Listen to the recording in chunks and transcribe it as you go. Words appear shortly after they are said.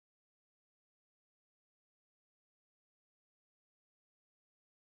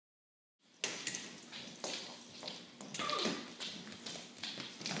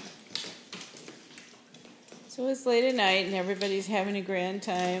So it's late at night and everybody's having a grand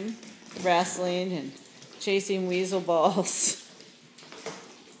time wrestling and chasing weasel balls.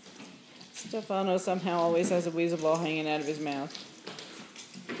 Stefano somehow always has a weasel ball hanging out of his mouth.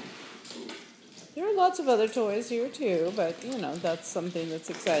 There are lots of other toys here too, but you know, that's something that's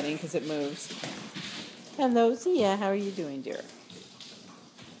exciting because it moves. Hello, Zia. How are you doing, dear?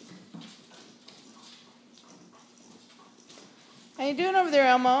 How you doing over there,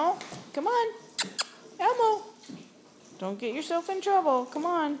 Elmo? Come on. Elmo. Don't get yourself in trouble. Come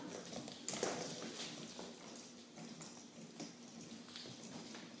on.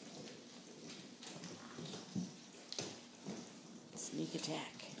 Sneak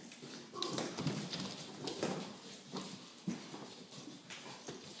attack.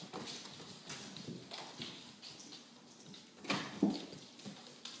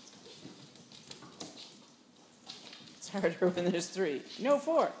 It's harder when there's 3. No,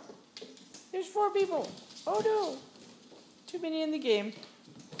 4. There's 4 people. Oh no. Too many in the game.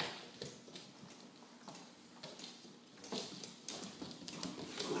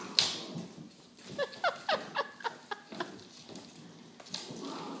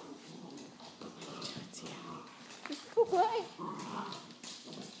 Go play.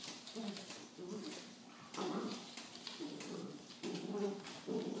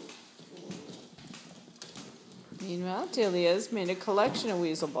 Meanwhile, Delia's made a collection of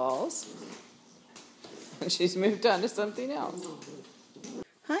weasel balls. And she's moved on to something else.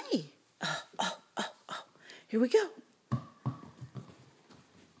 Hi. Oh. Here we go.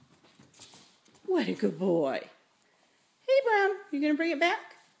 What a good boy. Hey, Brown, you going to bring it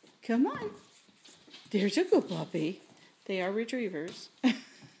back? Come on. There's a good puppy. They are retrievers.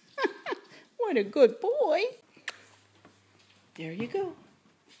 What a good boy. There you go.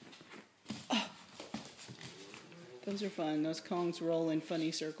 Oh. Those are fun. Those Kongs roll in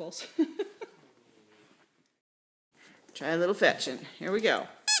funny circles. Try a little fetching. Here we go.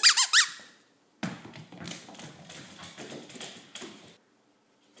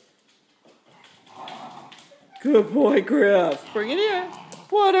 Good boy, Griff. Bring it here.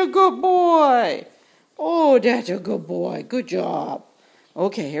 What a good boy. Oh, that's a good boy. Good job.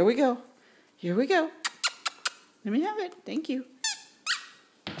 Okay, here we go. Here we go. Let me have it. Thank you.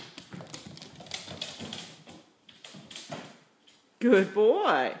 Good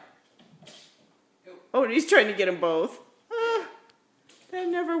boy. Oh, and he's trying to get them both. That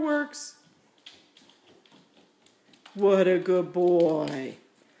never works. What a good boy.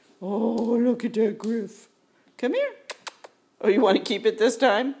 Oh, look at that, Griff. Come here. Oh, you want to keep it this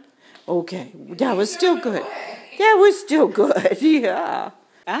time? Okay, that was still good. That was still good, yeah.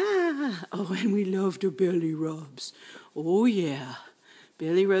 Oh, and we love the belly rubs. Oh, yeah.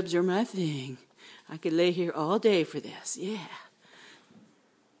 Belly rubs are my thing. I could lay here all day for this, yeah.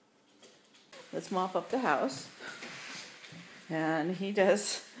 Let's mop up the house. And he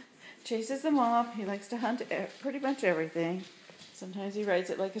chases the mop. He likes to hunt pretty much everything. Sometimes he rides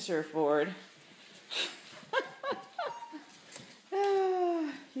it like a surfboard.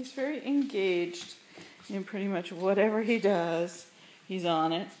 He's very engaged in pretty much whatever he does. He's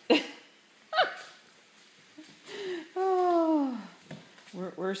on it. Oh,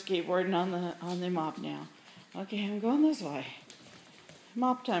 we're skateboarding on the mop now. Okay, I'm going this way.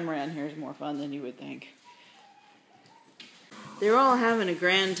 Mop time around here is more fun than you would think. They're all having a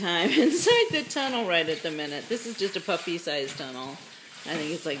grand time inside the tunnel right at the minute. This is just a puppy-sized tunnel. I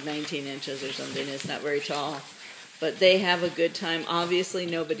think it's like 19 inches or something. It's not very tall. But they have a good time. Obviously,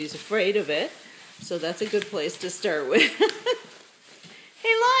 nobody's afraid of it. So that's a good place to start with.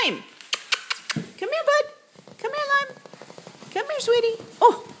 Hey, Lime. Come here, bud. Come here, Lime. Come here, sweetie.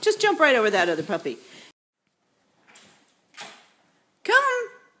 Oh, just jump right over that other puppy. Come.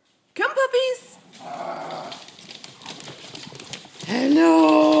 Come, puppies.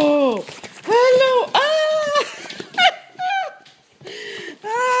 Hello. Hello.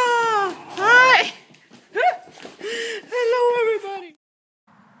 Hi. Hello, everybody.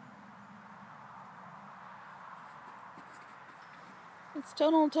 It's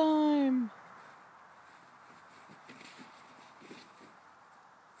tunnel time.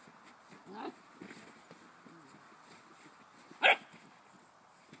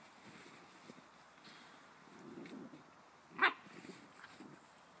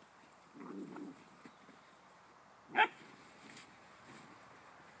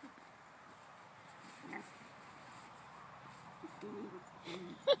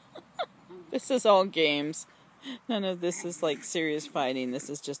 This is all games. None of this is like serious fighting. This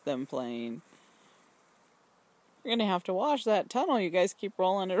is just them playing. You're gonna have to watch that tunnel. You guys keep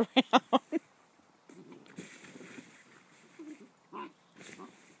rolling it around.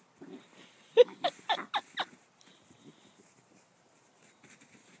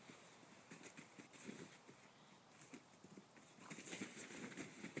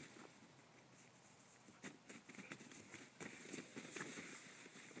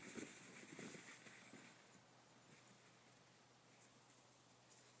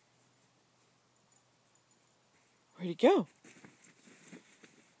 Where'd he go?